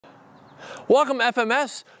Welcome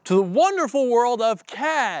FMS to the wonderful world of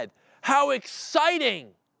CAD. How exciting!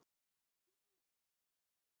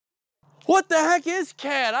 What the heck is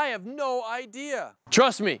CAD? I have no idea.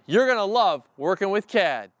 Trust me, you're gonna love working with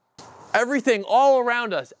CAD. Everything all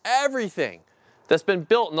around us, everything that's been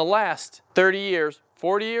built in the last 30 years,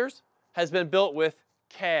 40 years, has been built with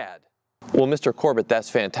CAD. Well, Mr. Corbett, that's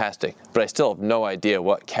fantastic, but I still have no idea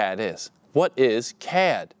what CAD is. What is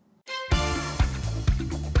CAD?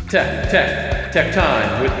 Tech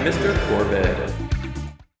time with Mr. Corbett.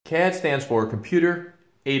 CAD stands for Computer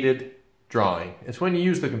Aided Drawing. It's when you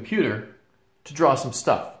use the computer to draw some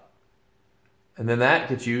stuff. And then that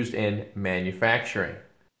gets used in manufacturing.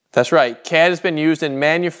 That's right, CAD has been used in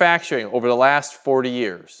manufacturing over the last 40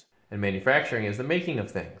 years. And manufacturing is the making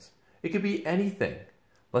of things. It could be anything.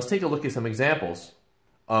 Let's take a look at some examples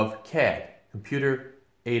of CAD, Computer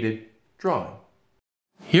Aided Drawing.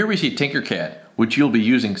 Here we see Tinkercad, which you'll be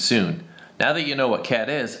using soon. Now that you know what CAD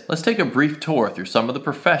is, let's take a brief tour through some of the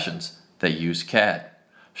professions that use CAD.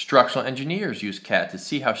 Structural engineers use CAD to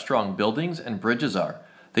see how strong buildings and bridges are.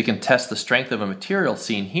 They can test the strength of a material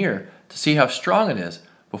seen here to see how strong it is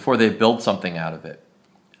before they build something out of it.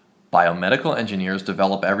 Biomedical engineers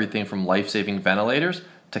develop everything from life-saving ventilators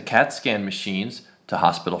to CAT scan machines to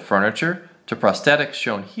hospital furniture to prosthetics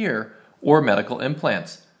shown here or medical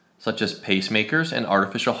implants, such as pacemakers and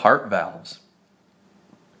artificial heart valves.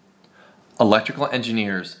 Electrical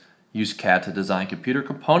engineers use CAD to design computer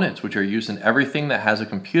components which are used in everything that has a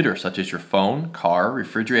computer, such as your phone, car,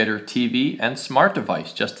 refrigerator, TV, and smart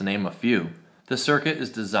device, just to name a few. The circuit is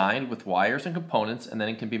designed with wires and components, and then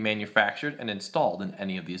it can be manufactured and installed in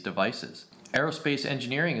any of these devices. Aerospace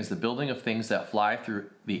engineering is the building of things that fly through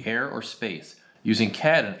the air or space. Using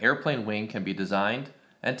CAD, an airplane wing can be designed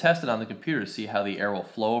and tested on the computer to see how the air will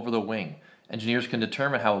flow over the wing. Engineers can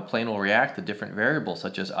determine how a plane will react to different variables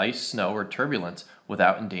such as ice, snow, or turbulence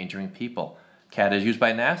without endangering people. CAD is used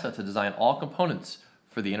by NASA to design all components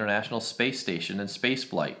for the International Space Station and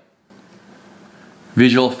spaceflight.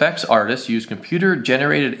 Visual effects artists use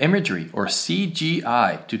computer-generated imagery, or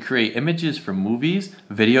CGI, to create images for movies,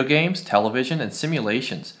 video games, television, and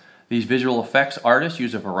simulations. These visual effects artists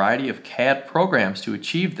use a variety of CAD programs to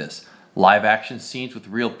achieve this. Live-action scenes with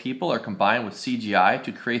real people are combined with CGI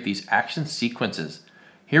to create these action sequences.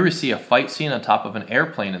 Here we see a fight scene on top of an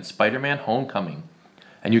airplane in Spider-Man Homecoming,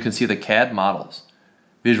 and you can see the CAD models.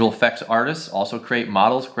 Visual effects artists also create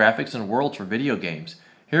models, graphics, and worlds for video games.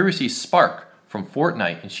 Here we see Spark from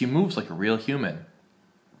Fortnite, and she moves like a real human.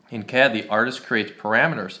 In CAD, the artist creates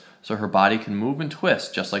parameters so her body can move and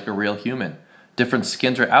twist just like a real human. Different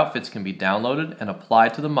skins or outfits can be downloaded and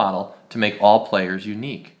applied to the model to make all players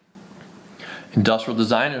unique. Industrial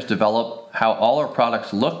designers develop how all our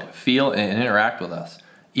products look, feel, and interact with us.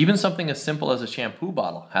 Even something as simple as a shampoo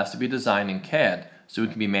bottle has to be designed in CAD so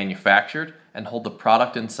it can be manufactured and hold the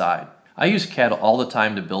product inside. I use CAD all the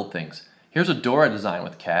time to build things. Here's a door I designed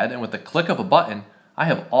with CAD, and with the click of a button, I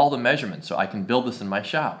have all the measurements so I can build this in my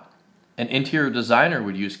shop. An interior designer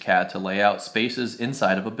would use CAD to lay out spaces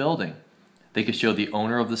inside of a building. They could show the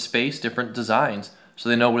owner of the space different designs so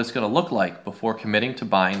they know what it's going to look like before committing to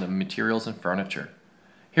buying the materials and furniture.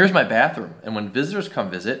 Here's my bathroom, and when visitors come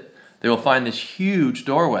visit, they will find this huge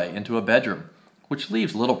doorway into a bedroom, which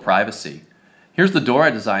leaves little privacy. Here's the door I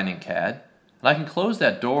designed in CAD, and I can close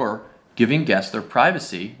that door, giving guests their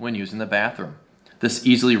privacy when using the bathroom. This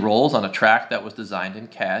easily rolls on a track that was designed in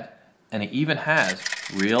CAD, and it even has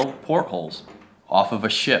real portholes off of a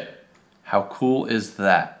ship. How cool is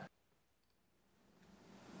that?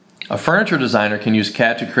 A furniture designer can use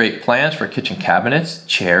CAD to create plans for kitchen cabinets,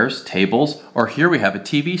 chairs, tables, or here we have a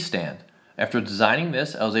TV stand. After designing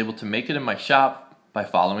this, I was able to make it in my shop by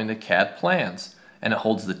following the CAD plans, and it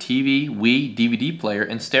holds the TV, Wii, DVD player,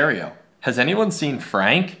 and stereo. Has anyone seen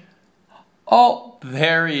Frank? Oh,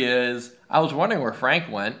 there he is. I was wondering where Frank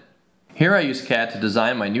went. Here I use CAD to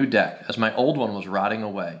design my new deck, as my old one was rotting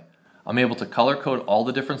away. I'm able to color code all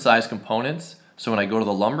the different size components, so when I go to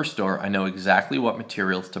the lumber store, I know exactly what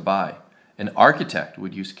materials to buy. An architect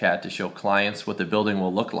would use CAD to show clients what the building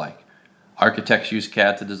will look like. Architects use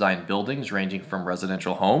CAD to design buildings ranging from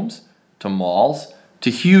residential homes, to malls, to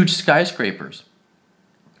huge skyscrapers.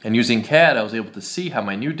 And using CAD, I was able to see how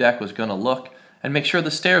my new deck was going to look and make sure the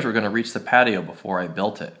stairs were going to reach the patio before I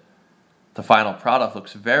built it. The final product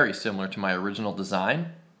looks very similar to my original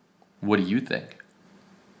design. What do you think?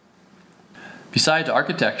 Besides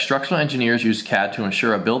architects, structural engineers use CAD to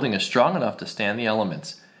ensure a building is strong enough to stand the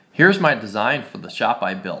elements. Here's my design for the shop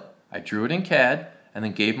I built. I drew it in CAD and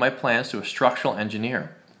then gave my plans to a structural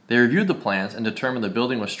engineer. They reviewed the plans and determined the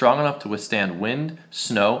building was strong enough to withstand wind,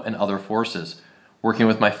 snow, and other forces. Working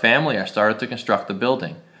with my family, I started to construct the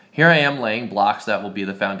building. Here I am laying blocks that will be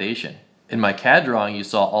the foundation. In my CAD drawing, you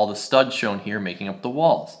saw all the studs shown here making up the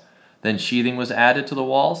walls. Then sheathing was added to the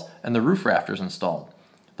walls and the roof rafters installed.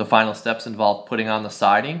 The final steps involved putting on the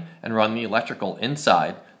siding and running the electrical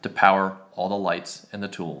inside to power all the lights and the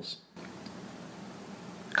tools.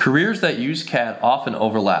 Careers that use CAD often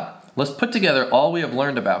overlap. Let's put together all we have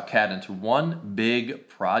learned about CAD into one big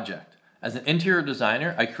project. As an interior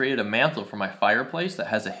designer, I created a mantle for my fireplace that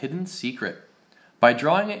has a hidden secret. By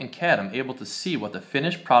drawing it in CAD, I'm able to see what the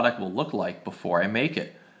finished product will look like before I make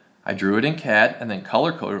it. I drew it in CAD and then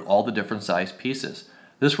color-coded all the different size pieces.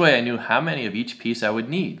 This way I knew how many of each piece I would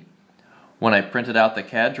need. When I printed out the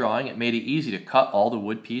CAD drawing, it made it easy to cut all the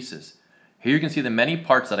wood pieces. Here you can see the many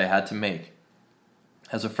parts that I had to make.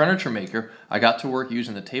 As a furniture maker, I got to work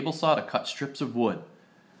using the table saw to cut strips of wood.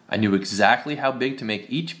 I knew exactly how big to make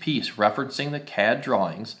each piece referencing the CAD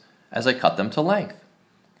drawings as I cut them to length.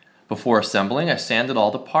 Before assembling, I sanded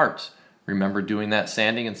all the parts. Remember doing that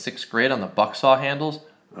sanding in 6th grade on the bucksaw handles?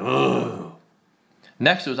 Ugh.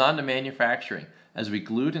 Next, it was on to manufacturing, as we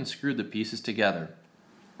glued and screwed the pieces together.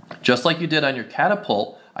 Just like you did on your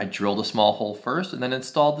catapult, I drilled a small hole first and then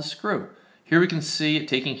installed the screw. Here we can see it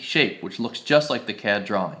taking shape, which looks just like the CAD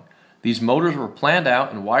drawing. These motors were planned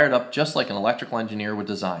out and wired up just like an electrical engineer would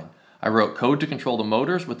design. I wrote code to control the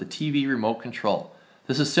motors with the TV remote control.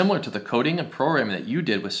 This is similar to the coding and programming that you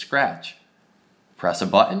did with Scratch. Press a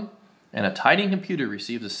button, and a tidying computer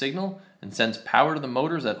receives a signal and sends power to the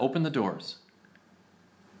motors that open the doors.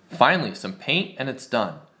 Finally, some paint and it's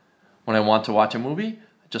done. When I want to watch a movie,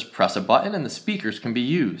 I just press a button and the speakers can be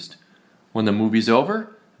used. When the movie's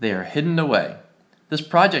over, they are hidden away. This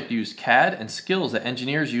project used CAD and skills that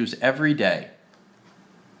engineers use every day.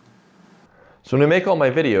 So when I make all my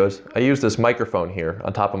videos, I use this microphone here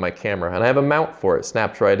on top of my camera, and I have a mount for it,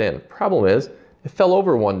 snaps right in. Problem is, it fell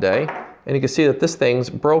over one day, and you can see that this thing's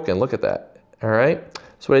broken. Look at that, all right?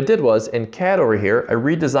 So what I did was, in CAD over here, I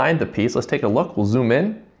redesigned the piece. Let's take a look, we'll zoom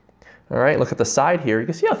in. All right, look at the side here. You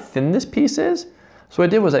can see how thin this piece is? So what I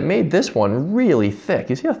did was I made this one really thick.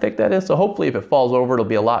 You see how thick that is? So hopefully if it falls over, it'll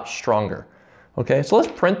be a lot stronger. Okay, so let's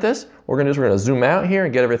print this. What we're gonna zoom out here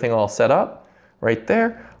and get everything all set up. Right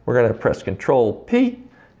there. We're gonna press Control P,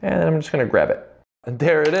 and then I'm just gonna grab it. And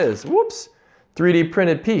there it is, whoops, 3D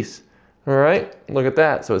printed piece. All right, look at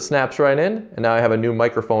that. So it snaps right in, and now I have a new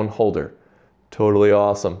microphone holder. Totally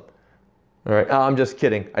awesome. All right, I'm just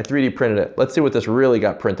kidding. I 3D printed it. Let's see what this really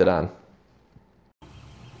got printed on.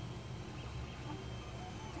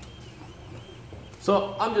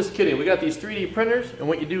 So I'm just kidding. We got these 3D printers, and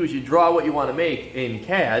what you do is you draw what you want to make in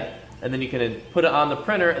CAD, and then you can put it on the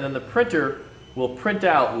printer, and then the printer will print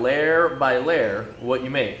out layer by layer what you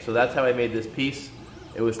make. So that's how I made this piece.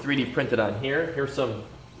 It was 3D printed on here. Here's some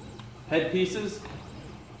head pieces.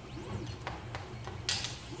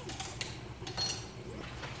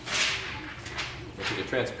 Take a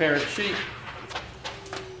transparent sheet.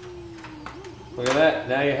 Look at that.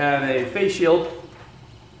 Now you have a face shield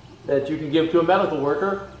that you can give to a medical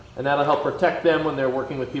worker, and that'll help protect them when they're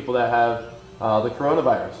working with people that have the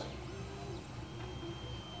coronavirus.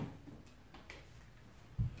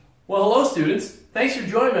 Well, hello students. Thanks for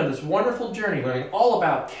joining me on this wonderful journey learning all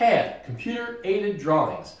about CAD, computer-aided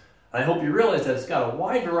drawings. I hope you realize that it's got a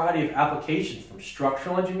wide variety of applications, from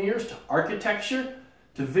structural engineers to architecture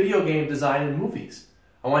to video game design and movies.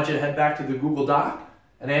 I want you to head back to the Google Doc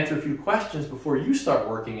and answer a few questions before you start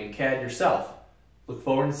working in CAD yourself. Look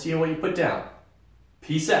forward to seeing what you put down.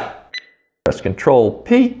 Peace out. Press Control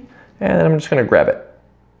P, and then I'm just going to grab it.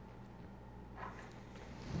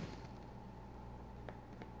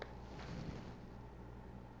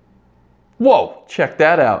 Whoa, check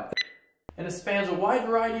that out. And it spans a wide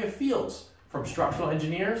variety of fields, from structural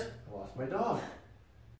engineers, I lost my dog,